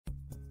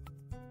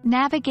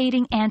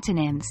Navigating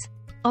antonyms.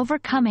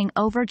 Overcoming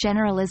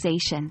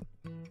overgeneralization.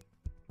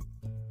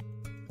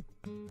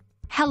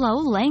 Hello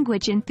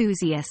language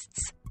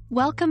enthusiasts.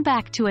 Welcome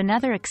back to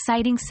another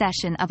exciting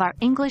session of our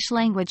English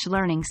language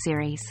learning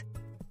series.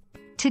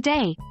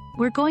 Today,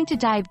 we're going to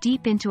dive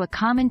deep into a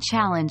common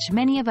challenge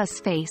many of us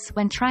face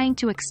when trying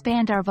to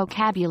expand our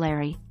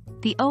vocabulary,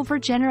 the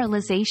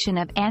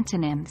overgeneralization of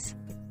antonyms.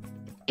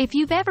 If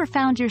you've ever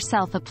found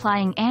yourself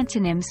applying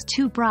antonyms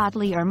too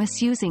broadly or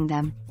misusing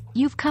them,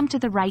 you've come to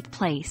the right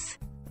place.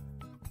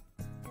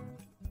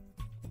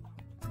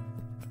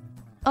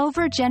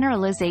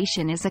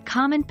 Overgeneralization is a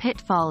common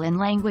pitfall in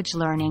language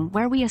learning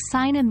where we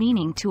assign a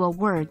meaning to a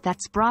word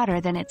that's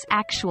broader than its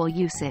actual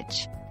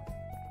usage.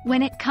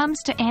 When it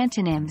comes to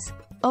antonyms,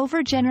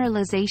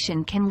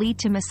 overgeneralization can lead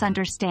to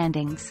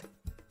misunderstandings.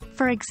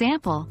 For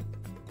example,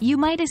 you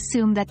might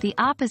assume that the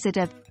opposite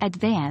of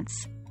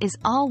advance is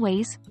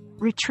always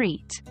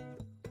retreat.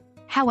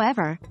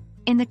 However,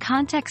 in the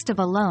context of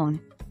a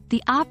loan,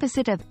 the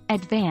opposite of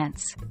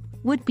advance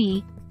would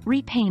be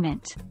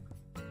repayment.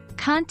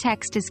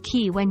 Context is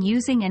key when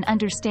using and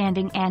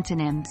understanding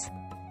antonyms.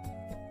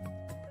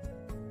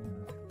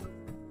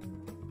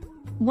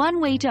 One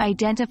way to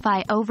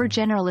identify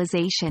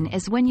overgeneralization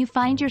is when you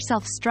find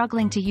yourself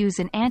struggling to use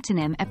an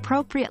antonym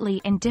appropriately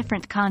in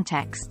different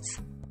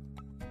contexts.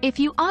 If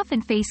you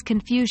often face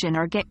confusion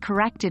or get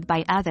corrected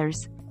by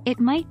others, it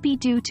might be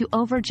due to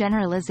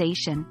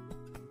overgeneralization.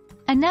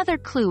 Another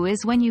clue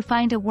is when you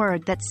find a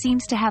word that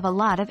seems to have a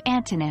lot of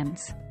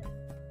antonyms.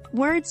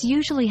 Words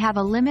usually have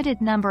a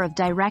limited number of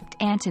direct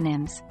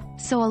antonyms,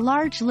 so a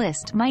large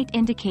list might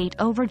indicate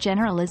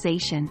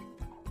overgeneralization.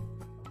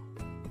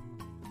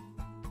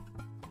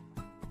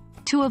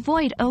 To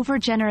avoid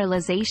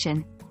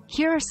overgeneralization,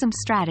 here are some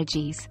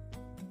strategies.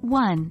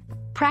 1.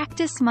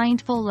 Practice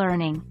mindful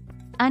learning.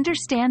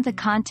 Understand the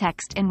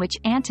context in which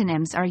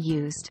antonyms are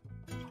used.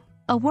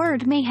 A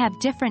word may have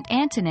different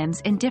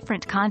antonyms in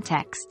different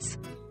contexts.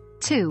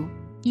 2.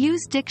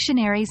 Use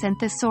dictionaries and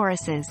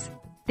thesauruses.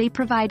 They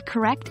provide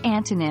correct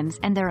antonyms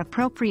and their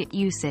appropriate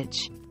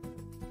usage.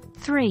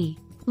 3.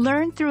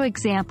 Learn through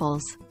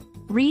examples.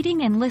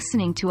 Reading and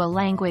listening to a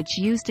language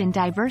used in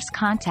diverse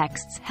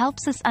contexts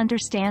helps us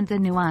understand the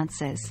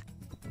nuances.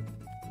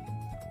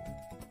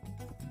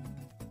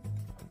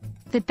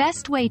 The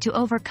best way to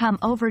overcome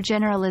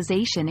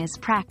overgeneralization is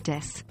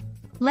practice.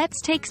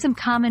 Let's take some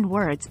common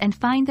words and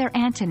find their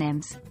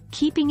antonyms,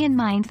 keeping in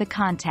mind the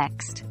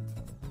context.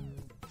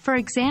 For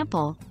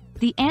example,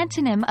 the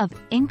antonym of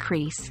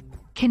increase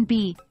can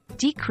be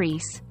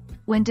decrease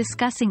when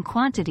discussing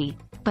quantity,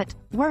 but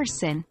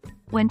worsen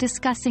when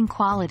discussing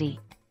quality.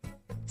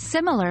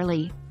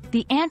 Similarly,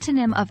 the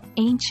antonym of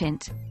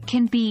ancient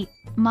can be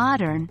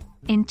modern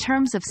in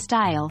terms of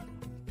style,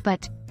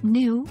 but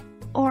new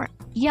or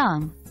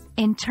young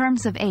in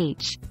terms of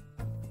age.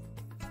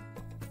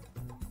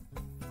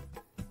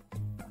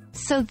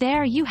 So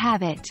there you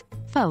have it,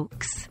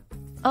 folks.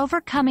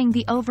 Overcoming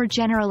the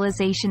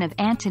overgeneralization of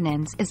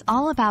antonyms is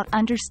all about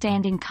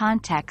understanding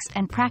context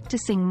and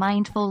practicing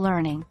mindful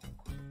learning.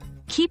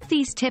 Keep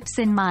these tips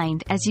in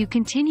mind as you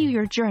continue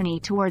your journey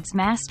towards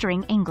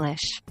mastering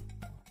English.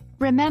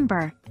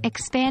 Remember,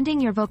 expanding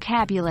your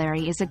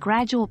vocabulary is a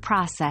gradual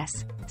process,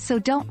 so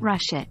don't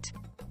rush it.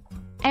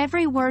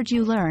 Every word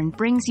you learn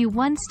brings you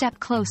one step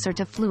closer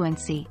to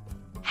fluency.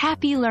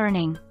 Happy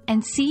learning,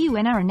 and see you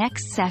in our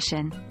next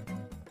session.